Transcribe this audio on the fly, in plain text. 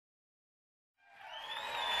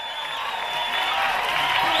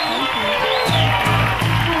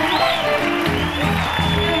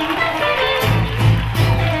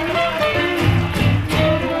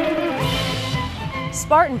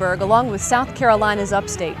Spartanburg, along with South Carolina's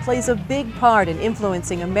upstate, plays a big part in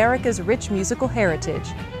influencing America's rich musical heritage.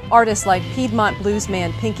 Artists like Piedmont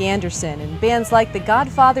bluesman Pink Anderson and bands like the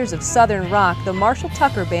godfathers of Southern rock, the Marshall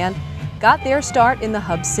Tucker Band, got their start in the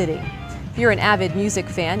Hub City. If you're an avid music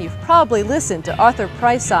fan, you've probably listened to Arthur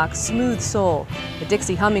Prysock's smooth soul, the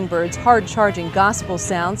Dixie Hummingbirds' hard-charging gospel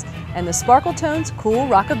sounds, and the Sparkletones' cool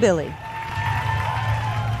rockabilly.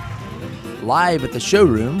 Live at the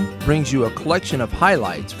Showroom brings you a collection of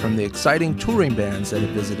highlights from the exciting touring bands that have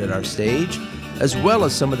visited our stage, as well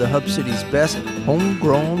as some of the Hub City's best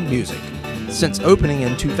homegrown music. Since opening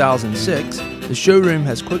in 2006, the Showroom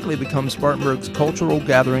has quickly become Spartanburg's cultural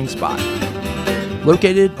gathering spot.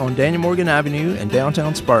 Located on Daniel Morgan Avenue in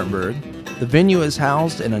downtown Spartanburg, the venue is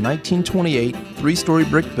housed in a 1928 three-story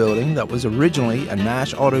brick building that was originally a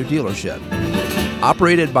Nash Auto dealership.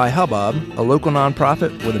 Operated by hub-bub, a local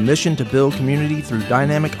nonprofit with a mission to build community through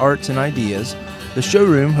dynamic arts and ideas, the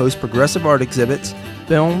Showroom hosts progressive art exhibits,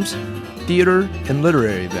 films, theater, and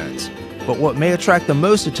literary events. But what may attract the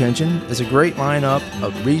most attention is a great lineup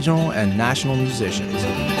of regional and national musicians.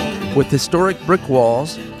 With historic brick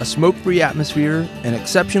walls, a smoke-free atmosphere, and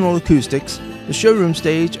exceptional acoustics, the Showroom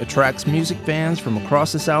stage attracts music fans from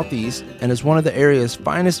across the Southeast and is one of the area's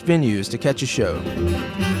finest venues to catch a show.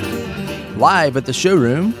 Live at the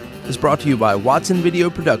Showroom is brought to you by Watson Video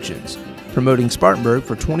Productions, promoting Spartanburg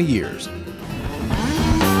for 20 years.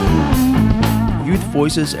 Youth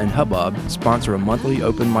Voices and hub-bub sponsor a monthly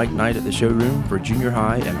open mic night at the Showroom for junior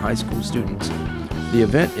high and high school students. The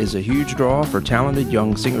event is a huge draw for talented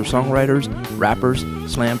young singer-songwriters, rappers,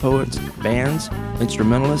 slam poets, bands,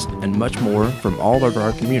 instrumentalists, and much more from all over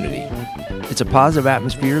our community. It's a positive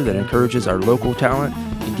atmosphere that encourages our local talent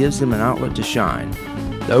and gives them an outlet to shine.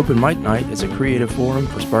 The open mic night is a creative forum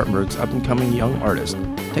for Spartanburg's up-and-coming young artists.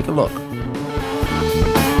 Take a look.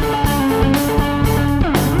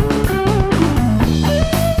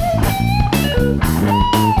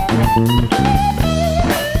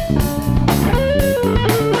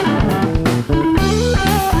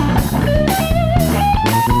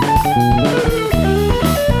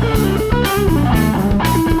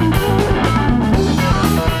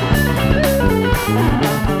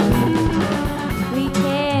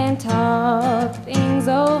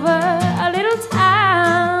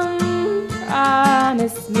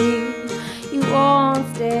 Promise me you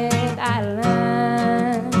won't step that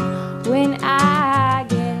line when I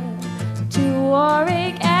get to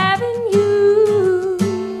Warwick Avenue.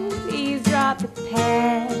 Please drop the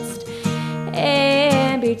past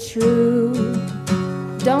and be true.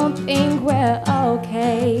 Don't think we're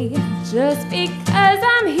okay just because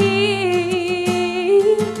I'm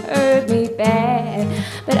here. Hurt me bad,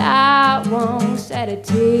 but I won't shed a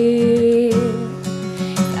tear.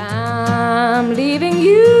 I'm leaving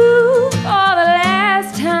you for the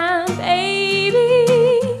last time, baby.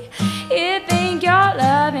 You think you're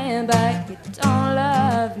loving, but you don't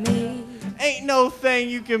love me. Ain't no thing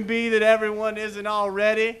you can be that everyone isn't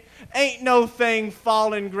already. Ain't no thing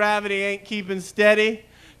falling gravity ain't keeping steady.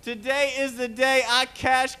 Today is the day I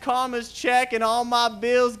cash karma's check and all my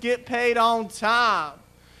bills get paid on time.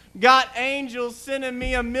 Got angels sending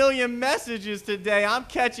me a million messages today. I'm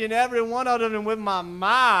catching every one of them with my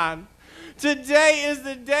mind. Today is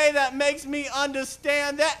the day that makes me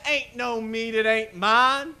understand that ain't no me that ain't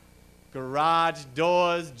mine. Garage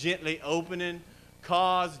doors gently opening,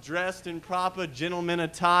 cars dressed in proper gentleman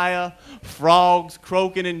attire, frogs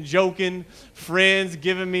croaking and joking, friends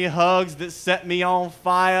giving me hugs that set me on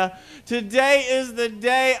fire. Today is the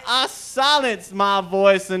day I silence my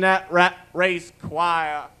voice in that rat race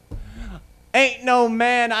choir. Ain't no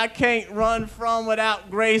man I can't run from without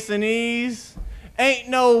grace and ease. Ain't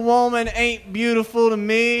no woman ain't beautiful to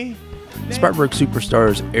me. Spartanburg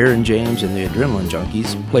superstars Aaron James and the Adrenaline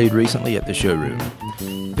Junkies played recently at the Showroom.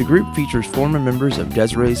 The group features former members of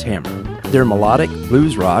Desiree's Hammer. Their melodic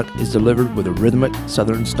blues rock is delivered with a rhythmic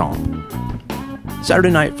southern stomp.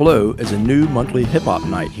 Saturday Night Flow is a new monthly hip-hop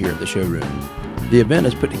night here at the Showroom. The event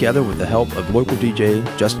is put together with the help of local DJ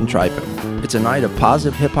Justin Tripo. It's a night of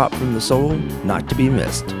positive hip-hop from the soul, not to be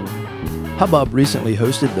missed. hub-bub recently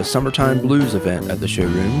hosted the Summertime Blues event at the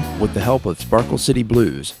Showroom with the help of Sparkle City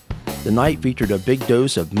Blues. The night featured a big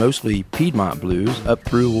dose of mostly Piedmont blues up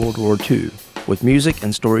through World War II, with music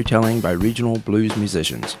and storytelling by regional blues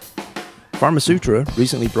musicians. Pharmasutra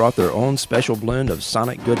recently brought their own special blend of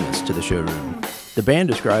sonic goodness to the Showroom. The band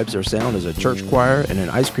describes their sound as a church choir and an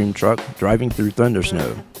ice cream truck driving through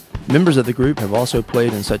thundersnow. Members of the group have also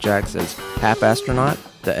played in such acts as Half Astronaut,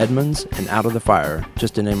 The Edmonds, and Out of the Fire,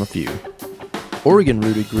 just to name a few.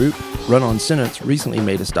 Oregon-rooted group Run on Sentence recently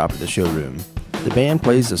made a stop at the Showroom. The band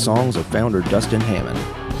plays the songs of founder Dustin Hammond,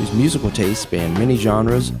 whose musical tastes span many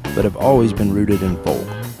genres but have always been rooted in folk.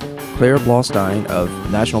 Claire Blaustein of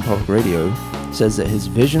National Public Radio says that his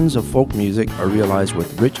visions of folk music are realized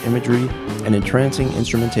with rich imagery and entrancing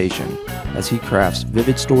instrumentation as he crafts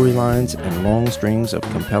vivid storylines and long strings of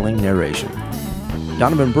compelling narration.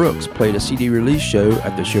 Donovan Brooks played a CD release show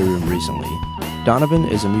at the Showroom recently. Donovan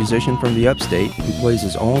is a musician from the upstate who plays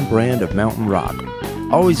his own brand of mountain rock.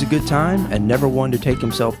 Always a good time and never one to take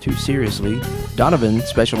himself too seriously, Donovan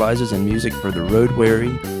specializes in music for the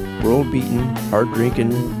road-weary, world-beaten,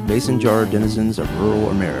 hard-drinking, mason-jar denizens of rural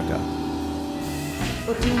America.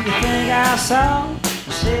 What do you think I saw?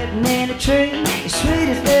 Sitting in a tree, the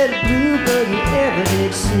sweetest little bluebird you ever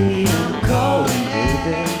did see. I'm calling,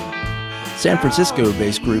 baby. San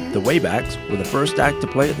Francisco-based group the Waybacks were the first act to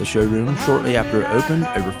play at the Showroom shortly after it opened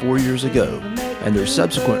over 4 years ago, and their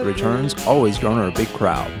subsequent returns always garner a big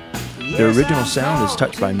crowd. Their original sound is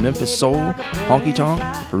touched by Memphis soul, honky-tonk,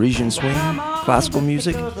 Parisian swing, classical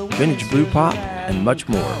music, vintage brew pop, and much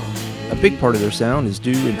more. A big part of their sound is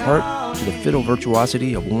due in part to the fiddle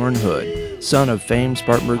virtuosity of Warren Hood, son of famed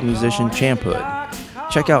Spartanburg musician Champ Hood.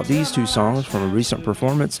 Check out these two songs from a recent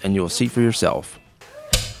performance and you'll see for yourself.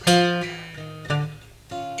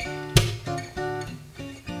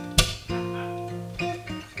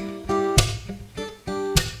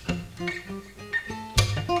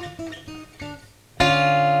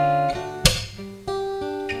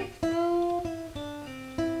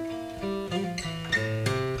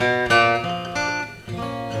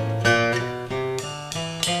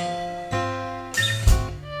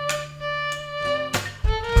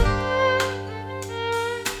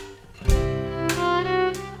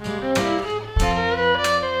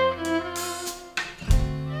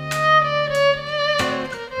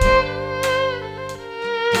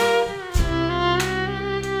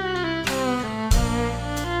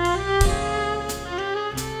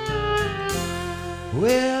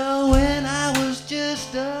 Well, when I was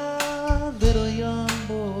just a little young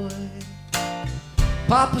boy,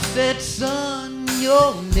 Papa said, son,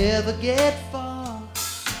 you'll never get far.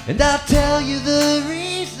 And I'll tell you the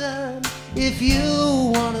reason if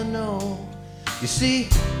you want to know. You see,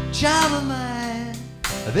 child of mine,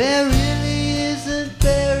 there really isn't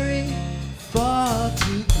very far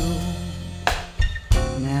to go.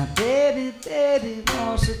 Now, baby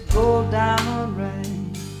wants a gold diamond ring.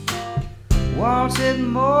 Wants it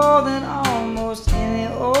more than almost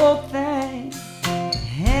any old thing.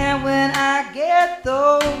 And when I get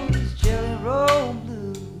those jelly roll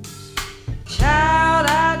blues, child,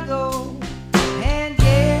 I'd go and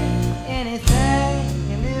get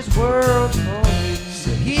anything in this world for you.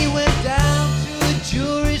 So he went down to a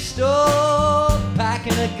jewelry store,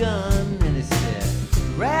 packing a gun, and he said,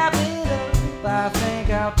 wrap it up, I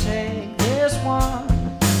think I'll take this one.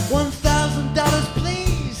 $1,000, please.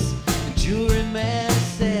 Jewelry man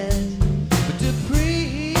said, but the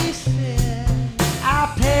priest said,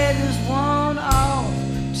 I'll pay this one off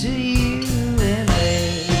to you and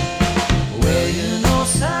me. Well, you know,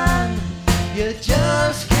 son, you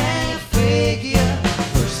just can't figure.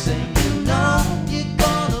 First thing you know, you're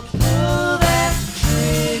gonna pull that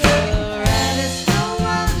trigger, and it's no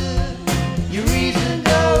wonder your reason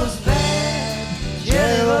goes bad.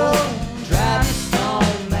 Jelly roll, drive the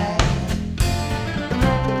stone mad.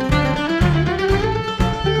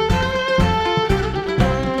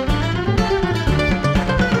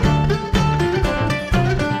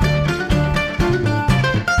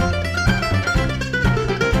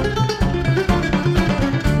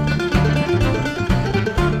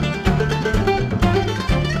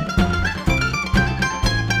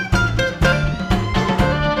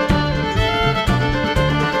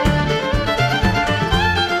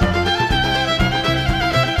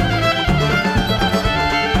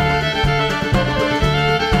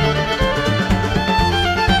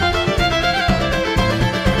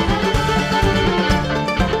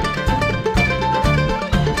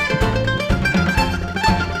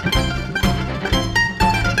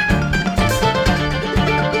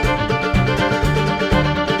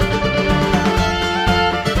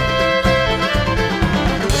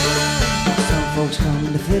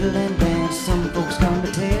 Fiddle and dance, some folks come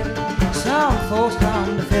to tell, some folks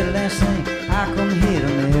come to fiddle and sing. I come here to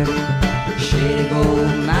live. Shady go,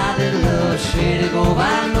 my little love, shady go,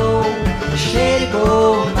 I know. Shady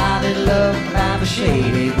go, my little love, I'm a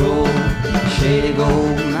shady go. Shady go,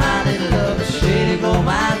 my little love, shady go,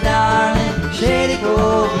 my darling. Shady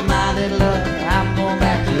go, my little love, I'm going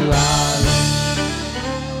back to Ireland.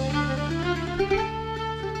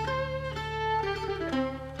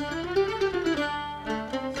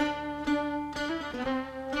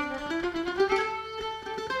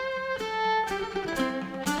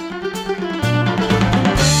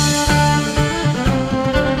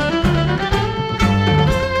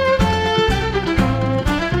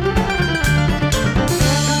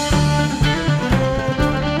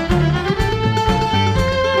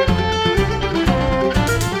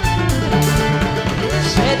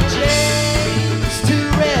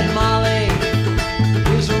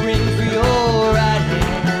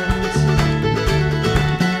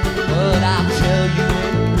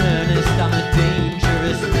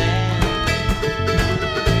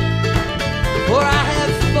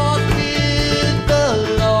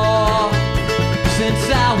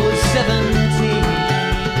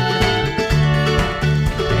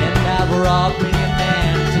 Robbed me a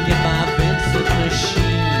man to get my Vincent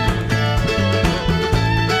machine.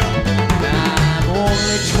 I'm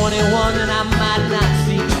only 21 and I might not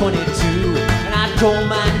see 22, and I don't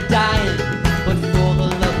mind dying, but for the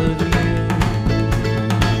love of you.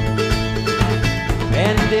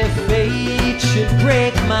 And if fate should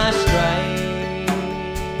break my stride,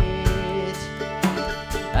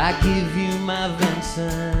 I give you my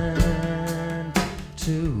Vincent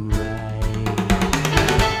to ride.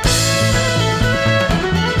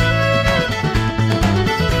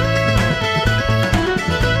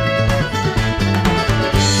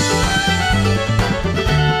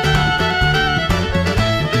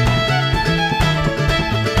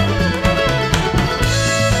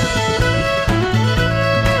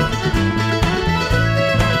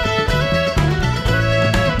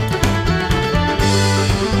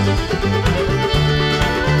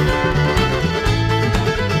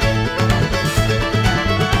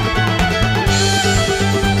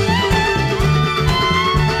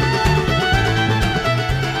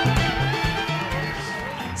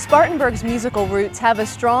 Spartanburg's musical roots have a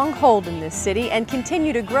strong hold in this city and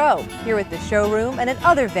continue to grow here at the Showroom and at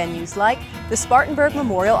other venues like the Spartanburg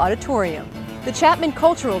Memorial Auditorium, the Chapman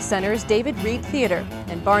Cultural Center's David Reed Theater,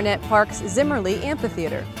 and Barnett Park's Zimmerly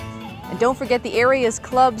Amphitheater. And don't forget the area's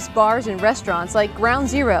clubs, bars, and restaurants like Ground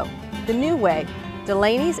Zero, The New Way,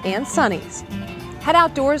 Delaney's, and Sonny's. Head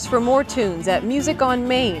outdoors for more tunes at Music on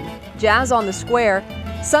Main, Jazz on the Square,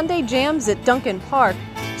 Sunday Jams at Duncan Park,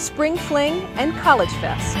 Spring Fling, and College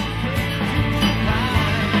Fest.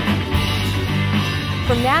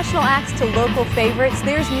 From national acts to local favorites,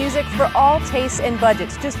 there's music for all tastes and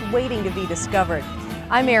budgets just waiting to be discovered.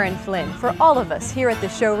 I'm Erin Flynn. For all of us here at the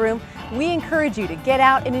Showroom, we encourage you to get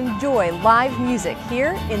out and enjoy live music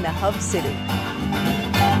here in the Hub City.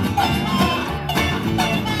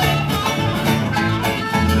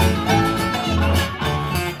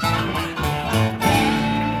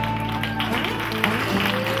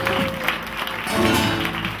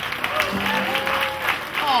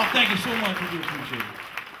 Thank you so much. We do appreciate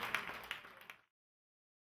it.